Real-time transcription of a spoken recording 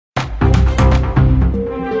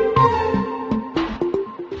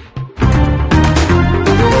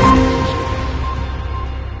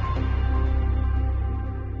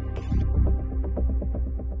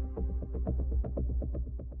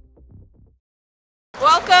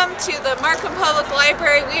Welcome to the Markham Public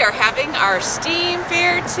Library. We are having our STEAM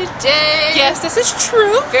fair today. Yes, this is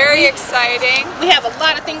true. Very exciting. We have a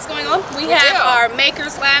lot of things going on. We have our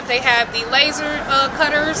Makers Lab. They have the laser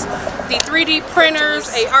cutters, the 3D printers,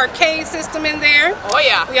 a arcade system in there. Oh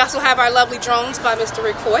yeah. We also have our lovely drones by Mr.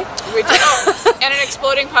 Rick Foy. We do. And an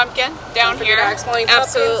exploding pumpkin down here.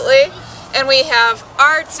 Absolutely. And we have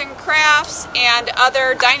arts and crafts and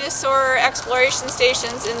other dinosaur exploration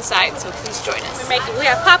stations inside, so please join us. We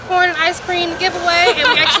have popcorn and ice cream giveaway, and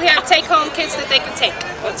we actually have take-home kits that they can take.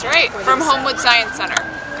 That's right, from Homewood Science Center.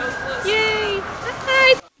 Yay!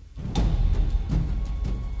 Hi.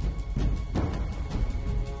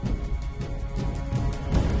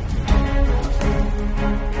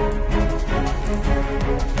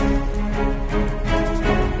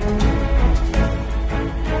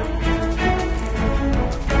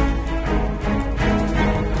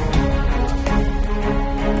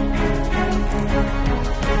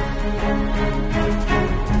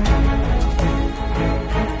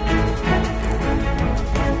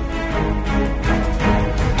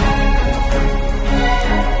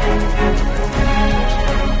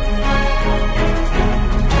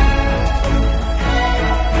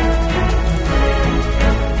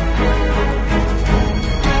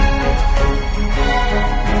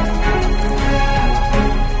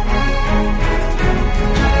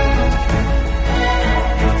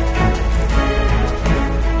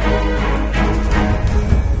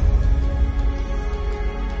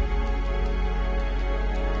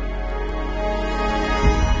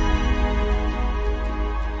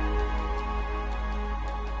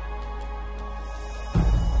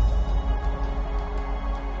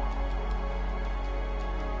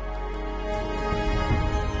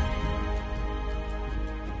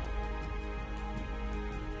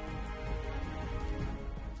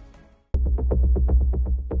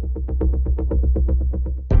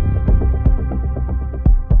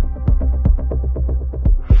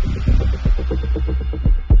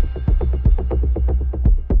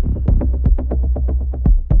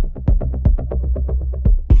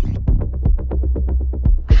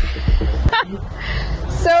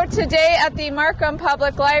 So today at the Markham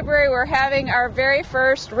Public Library, we're having our very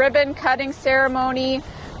first ribbon cutting ceremony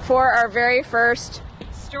for our very first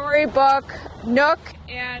storybook nook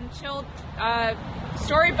and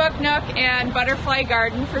butterfly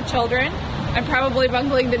garden for children. I'm probably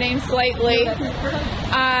bungling the name slightly,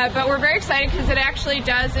 but we're very excited because it actually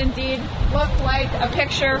does indeed look like a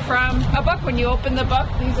picture from a book. When you open the book,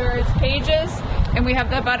 these are its pages, and we have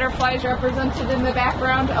the butterflies represented in the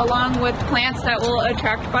background along with plants that will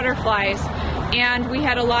attract butterflies. And we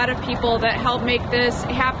had a lot of people that helped make this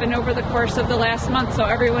happen over the course of the last month, so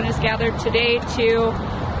everyone is gathered today to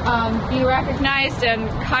be recognized and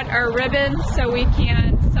cut our ribbon so we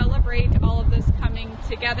can celebrate all of this coming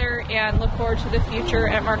together and look forward to the future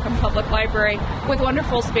at Markham Public Library with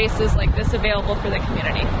wonderful spaces like this available for the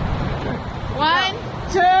community. 1,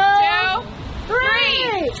 2,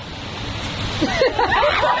 3!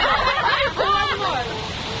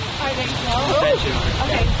 I think so.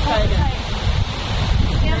 Okay, try again.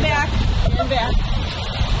 Stand back. Stand back.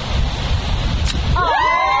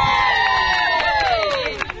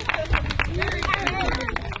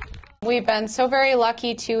 We've been so very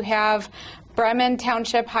lucky to have Bremen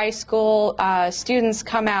Township High School students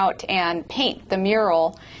come out and paint the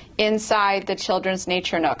mural inside the Children's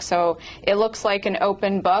Nature Nook. So it looks like an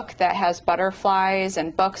open book that has butterflies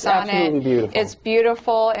and books on it. Absolutely beautiful. It's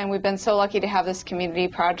beautiful, and we've been so lucky to have this community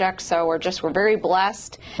project, so we're very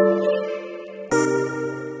blessed.